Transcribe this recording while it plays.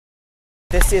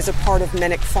This is a part of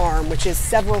M.I.A Farm, which is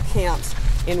several camps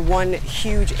in one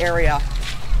huge area.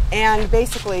 And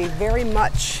basically very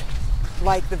much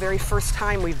like the very first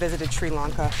time we visited Sri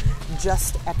Lanka,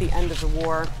 just at the end of the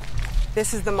war.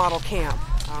 This is the model camp,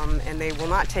 and they will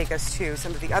not take us to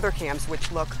some of the other camps, which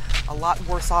look a lot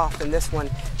worse off than this one.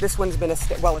 This one's been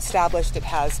well established. It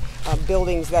has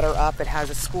buildings that are up. It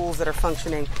has schools that are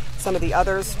functioning. Some of the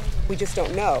others, we just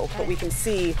don't know, but we can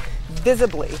see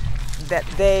visibly that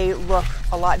they look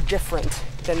a lot different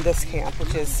than this camp,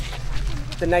 which is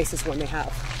the nicest one they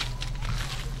have.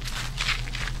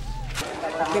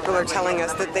 People are telling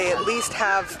us that they at least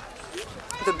have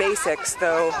the basics,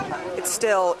 though it's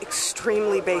still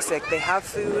extremely basic. They have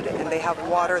food and they have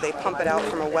water. They pump it out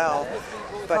from a well.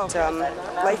 But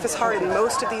life is hard, and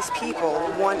most of these people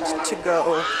want to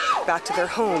go back to their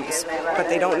homes, but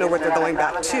they don't know where they're going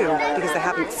back to because they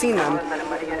haven't seen them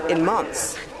in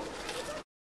months.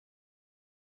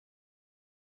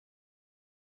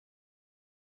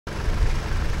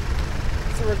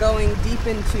 So we're going deep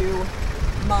into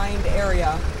mined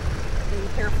area, being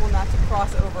careful not to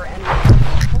cross over any.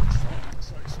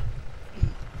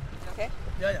 Okay?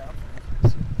 Yeah.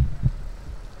 There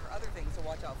are other things to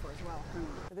watch out for as well.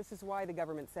 This is why the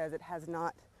government says it has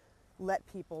not let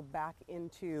people back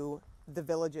into the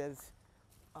villages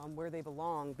where they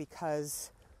belong, because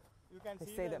they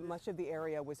say that much of the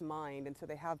area was mined, and so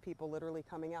they have people literally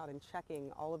coming out and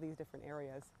checking all of these different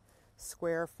areas,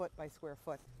 square foot by square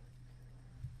foot.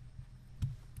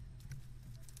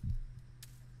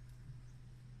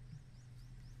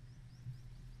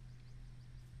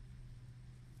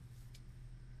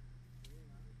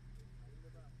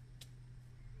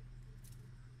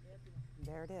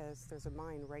 There it is. There's a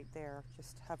mine right there,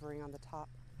 just hovering on the top.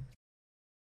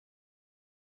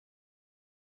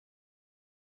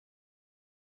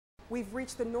 We've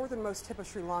reached the northernmost tip of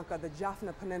Sri Lanka, the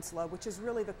Jaffna Peninsula, which is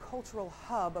really the cultural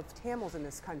hub of Tamils in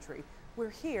this country. We're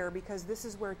here because this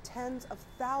is where tens of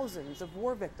thousands of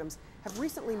war victims have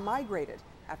recently migrated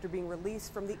after being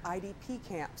released from the IDP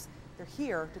camps. They're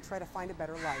here to try to find a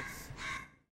better life.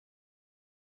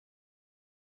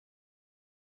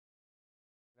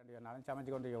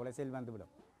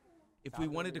 If we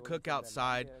wanted to cook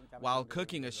outside, while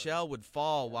cooking, a shell would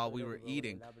fall while we were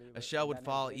eating. A shell would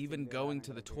fall even going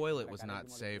to the toilet was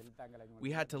not safe.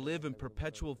 We had to live in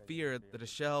perpetual fear that a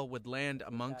shell would land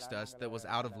amongst us that was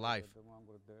out of life.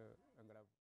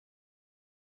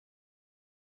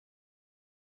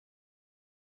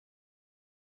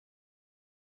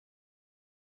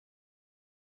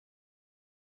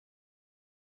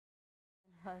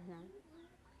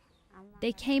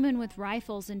 They came in with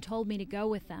rifles and told me to go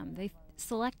with them. They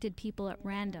selected people at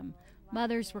random.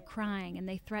 Mothers were crying and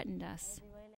they threatened us.